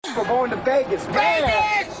We're going to Vegas.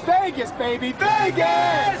 Vegas! Vegas, baby,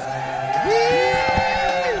 Vegas!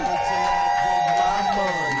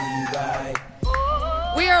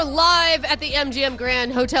 We are live at the MGM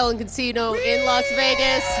Grand Hotel and Casino in Las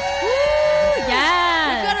Vegas.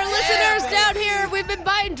 Yes. We've got our listeners down here. We've been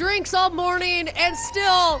buying drinks all morning and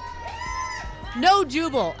still no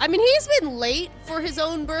Jubal. I mean, he's been late for his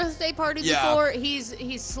own birthday party before. He's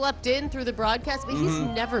slept in through the broadcast, but he's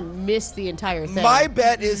never missed the entire thing. My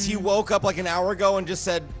bet is he woke up like an hour ago and just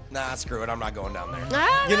said, nah, screw it, I'm not going down there.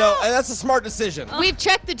 Ah. You know, and that's a smart decision. We've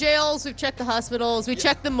checked the jails, we've checked the hospitals, we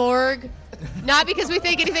checked the morgue. Not because we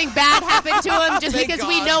think anything bad happened to him, just Thank because God.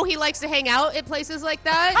 we know he likes to hang out at places like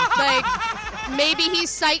that. Like, maybe he's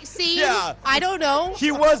sightseeing. Yeah. I don't know.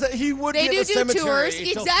 He would They be at the do cemetery tours.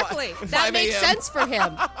 till Exactly. 5 That makes a.m. sense for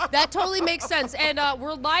him. That totally makes sense. And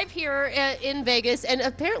we're live here in Vegas, and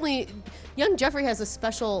apparently young Jeffrey has a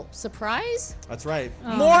special surprise. That's right.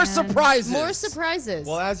 More surprises. More surprises.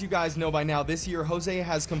 Well, as you guys know by now, this year Jose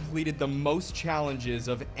has completed the most challenges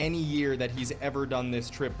of any year that he's ever done this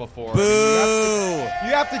trip before. Boo!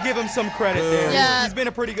 You have to give him some credit there. Yeah. He's been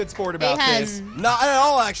a pretty good sport about He has. this. Not at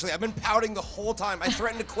all, actually. I've been pouting the whole time. I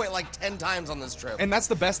threatened to quit like 10 times on this trip. And that's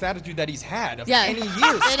the best attitude that he's had of Yeah. any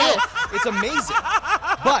year. It still. is. It's amazing.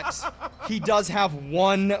 But he does have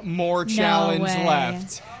one more challenge way.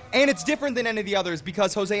 left. And it's different than any of the others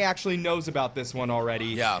because Jose actually knows about this one already.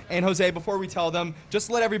 Yeah. And Jose, before we tell them, just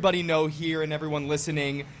let everybody know here and everyone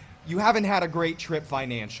listening, you haven't had a great trip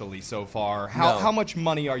financially so far. No. How much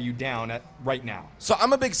money are you down at right now? So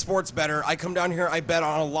I'm a big sports bettor. I come down here, I bet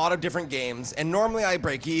on a lot of different games, and normally I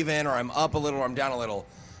break even or I'm up a little or I'm down a little.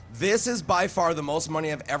 This is by far the most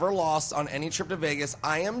money I've ever lost on any trip to Vegas.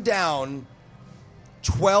 I am down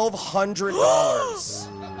 $1,200.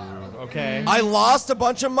 Okay. I lost a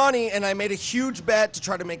bunch of money, and I made a huge bet to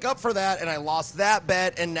try to make up for that, and I lost that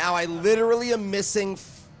bet, and now I literally am missing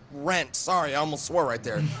rent. Sorry, I almost swore right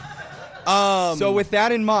there. So with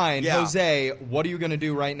that in mind, Yeah. Jose, what are you going to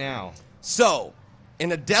do right now? So,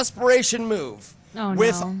 in a desperation move, Oh,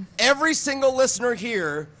 with no. every single listener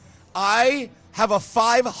here, I have a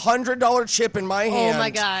 $500 chip in my hand. Oh, my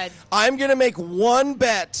God. I'm going to make one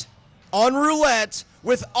bet on roulette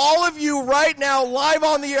with all of you right now live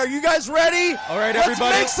on the air. You guys ready? All right, Let's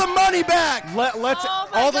everybody. make some money back. Let's Oh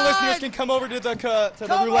my all the God. listeners can come over to the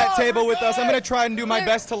Come roulette on, table with we're us. I'm good. going to try and do my We're-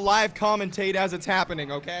 best to live commentate as it's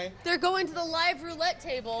happening, okay? They're going to the live roulette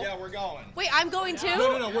table. Yeah, we're going. Wait, I'm going too?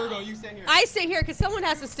 No, we're going. You stay here. I stay here because someone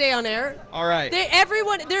has to stay on air. All right.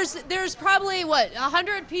 There's probably,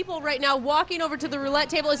 100 people right now walking over to the roulette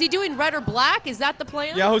table. Is he doing red or black? Is that the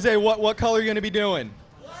plan? Yeah, Jose, what color are you going to be doing?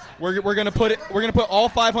 We're going to put all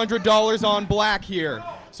 $500 on black here.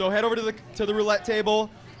 So head over to the roulette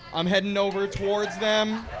table. I'm heading over towards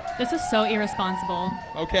them. This is so irresponsible.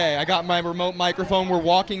 Okay, I got my remote microphone. We're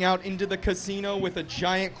walking out into the casino with a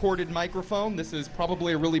giant corded microphone. This is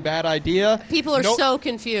probably a really bad idea. People are so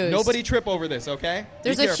confused. Nobody trip over this, okay?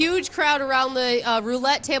 There's Be a careful. huge crowd around the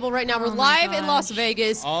roulette table right now. We're Oh my live in gosh. Las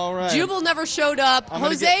Vegas. All right. Jubal never showed up. I'm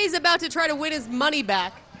gonna Jose's about to try to win his money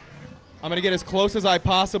back. I'm going to get as close as I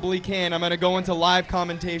possibly can. I'm going to go into live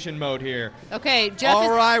commentation mode here. Okay, Jeff All is...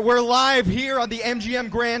 right, we're live here on the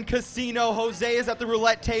MGM Grand Casino. Jose is at the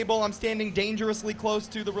roulette table. I'm standing dangerously close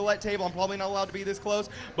to the roulette table. I'm probably not allowed to be this close.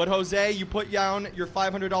 But Jose, you put down your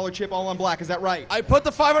 $500 chip all on black. Is that right? I put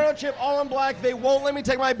the $500 chip all on black. They won't let me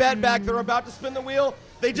take my bet back. They're about to spin the wheel.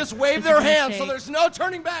 They just waved This their is gonna hand, so shake. there's no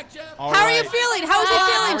turning back, Jeff. All How are you right. feeling? How's he How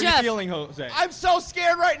feeling, are Jeff? you feeling, Jose? I'm so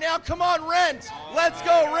scared right now. Come on, Rent. Let's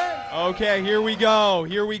go, Rent. Okay, here we go.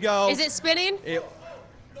 Here we go. Is it spinning?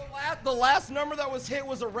 The last number that was hit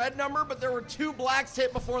was a red number, but there were two blacks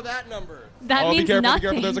hit before that number. That Oh, means be careful, nothing. be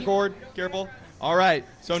careful. There's a cord. Careful. All right.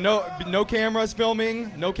 So no cameras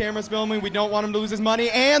filming. No cameras filming. We don't want him to lose his money.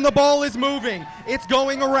 And the ball is moving. It's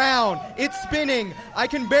going around. It's spinning. I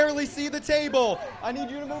can barely see the table. I need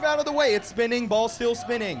you to move out of the way. It's spinning. Ball's still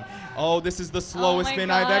spinning. Oh, this is the slowest my spin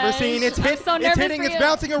I've ever gosh. seen. It's I'm hit. so It's nervous hitting. for It's you.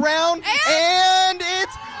 bouncing around. And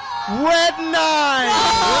it's red 9.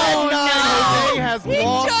 Oh, Red 9. no. Jose has He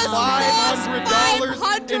lost just $500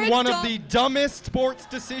 lost in one of the $500. dumbest sports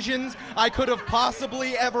decisions I could have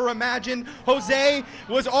possibly ever imagined. Jose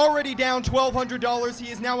was already down $1,200.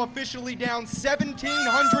 He is now officially down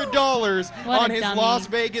 $1,700 What on a his dummy. Las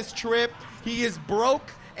Vegas trip. He is broke,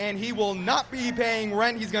 and he will not be paying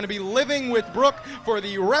rent. He's going to be living with Brooke for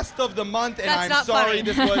the rest of the month, and That's I'm not sorry funny.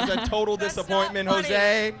 this was a total That's not disappointment, funny.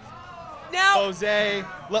 Jose. Now, Jose,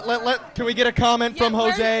 can we get a comment from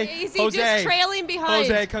Jose? Is he Jose, just trailing behind?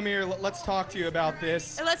 Jose, come here. Let's talk to you about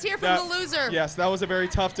this. And let's hear from the loser. Yes, that was a very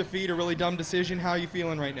tough defeat, a really dumb decision. How are you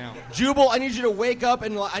feeling right now? Jubal, I need you to wake up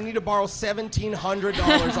and I need to borrow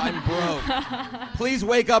 $1,700. I'm broke. Please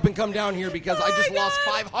wake up and come down here because I just lost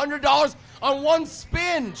 $500 on one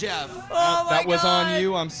spin, Jeff. That was on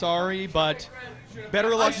you. I'm sorry, but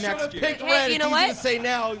better luck next year. Picked red. You know it's what? easy to say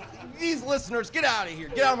now. These listeners, get out of here.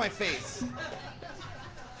 Get out of my face.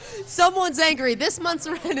 Someone's angry. This month's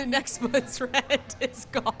rent and next month's rent is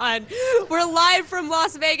gone. We're live from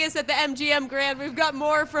Las Vegas at the MGM Grand. We've got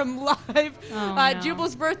more from live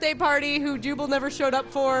Jubal's birthday party, who Jubal never showed up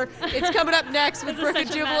for. It's coming up next with Brooke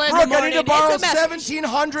and Jubal in the Brooke, morning. I need to borrow It's a mess.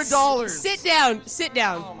 $1,700. Sit down. Sit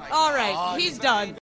down. Oh my All right, God. he's done.